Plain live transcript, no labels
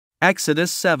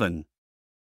Exodus 7.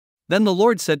 Then the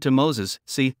Lord said to Moses,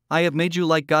 "See, I have made you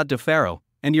like God to Pharaoh,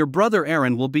 and your brother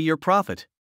Aaron will be your prophet.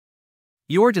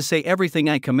 You are to say everything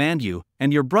I command you,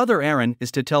 and your brother Aaron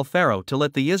is to tell Pharaoh to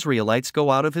let the Israelites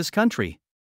go out of his country.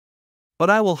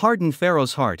 But I will harden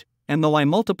Pharaoh's heart, and though I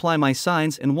multiply my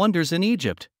signs and wonders in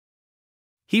Egypt,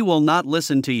 he will not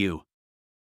listen to you.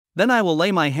 Then I will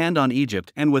lay my hand on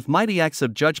Egypt, and with mighty acts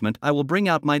of judgment I will bring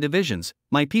out my divisions,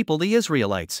 my people the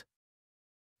Israelites.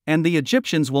 And the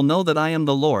Egyptians will know that I am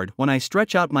the Lord when I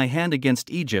stretch out my hand against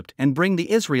Egypt and bring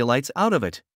the Israelites out of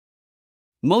it."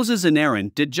 Moses and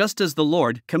Aaron did just as the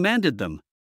Lord commanded them.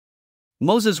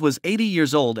 Moses was 80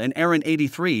 years old and Aaron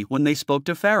 83 when they spoke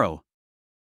to Pharaoh.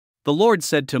 The Lord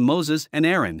said to Moses and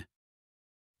Aaron,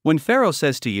 "When Pharaoh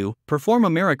says to you, 'Perform a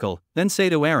miracle,' then say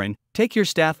to Aaron, 'Take your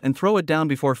staff and throw it down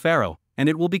before Pharaoh, and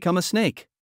it will become a snake.'"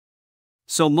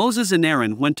 So Moses and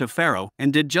Aaron went to Pharaoh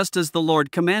and did just as the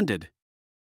Lord commanded.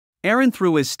 Aaron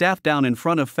threw his staff down in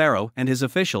front of Pharaoh and his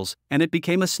officials, and it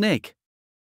became a snake.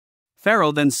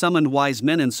 Pharaoh then summoned wise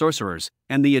men and sorcerers,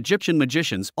 and the Egyptian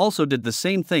magicians also did the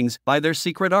same things by their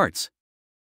secret arts.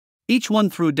 Each one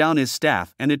threw down his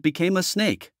staff and it became a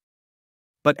snake.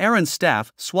 But Aaron's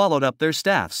staff swallowed up their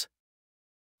staffs.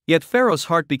 Yet Pharaoh's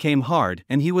heart became hard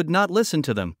and he would not listen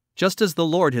to them, just as the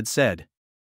Lord had said.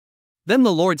 Then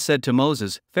the Lord said to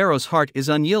Moses, "Pharaoh's heart is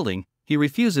unyielding, he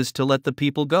refuses to let the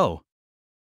people go.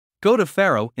 Go to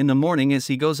Pharaoh in the morning as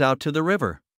he goes out to the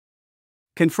river.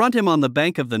 Confront him on the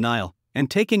bank of the Nile, and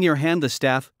take in your hand the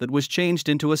staff that was changed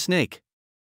into a snake.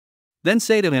 Then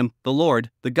say to him, 'The Lord,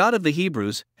 the God of the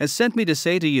Hebrews, has sent me to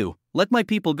say to you, let my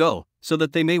people go, so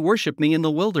that they may worship me in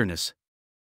the wilderness.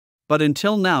 But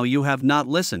until now you have not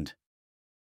listened.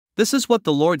 This is what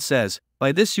the Lord says,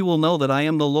 by this you will know that I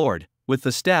am the Lord, with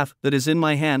the staff that is in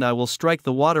my hand I will strike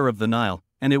the water of the Nile,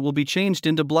 and it will be changed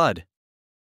into blood.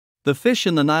 The fish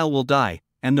in the Nile will die,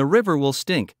 and the river will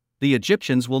stink, the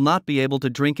Egyptians will not be able to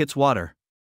drink its water."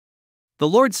 The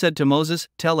Lord said to Moses,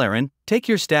 "Tell Aaron, take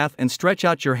your staff and stretch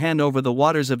out your hand over the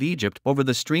waters of Egypt, over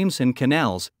the streams and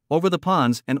canals, over the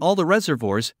ponds and all the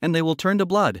reservoirs, and they will turn to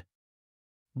blood.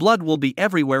 Blood will be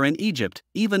everywhere in Egypt,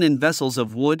 even in vessels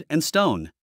of wood and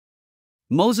stone."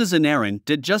 Moses and Aaron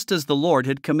did just as the Lord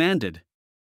had commanded.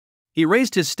 He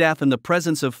raised his staff in the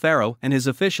presence of Pharaoh and his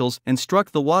officials and struck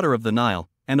the water of the Nile,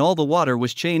 and all the water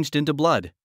was changed into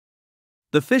blood.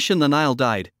 The fish in the Nile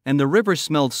died, and the river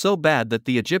smelled so bad that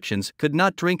the Egyptians could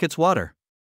not drink its water.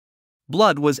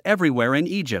 Blood was everywhere in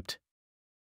Egypt.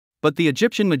 But the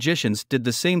Egyptian magicians did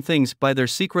the same things by their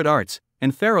secret arts,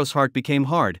 and Pharaoh's heart became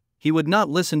hard, he would not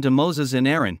listen to Moses and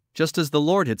Aaron, just as the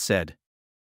Lord had said.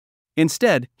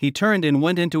 Instead, he turned and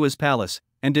went into his palace,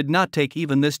 and did not take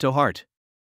even this to heart.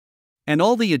 And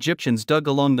all the Egyptians dug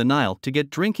along the Nile to get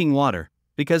drinking water,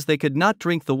 because they could not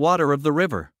drink the water of the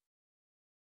river.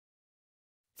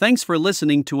 Thanks for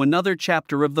listening to another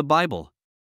chapter of the Bible.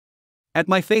 At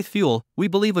My Faith Fuel, we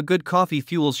believe a good coffee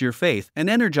fuels your faith and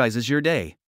energizes your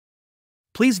day.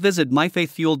 Please visit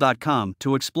myfaithfuel.com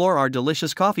to explore our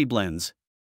delicious coffee blends.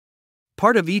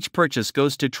 Part of each purchase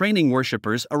goes to training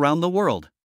worshipers around the world.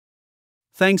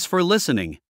 Thanks for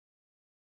listening.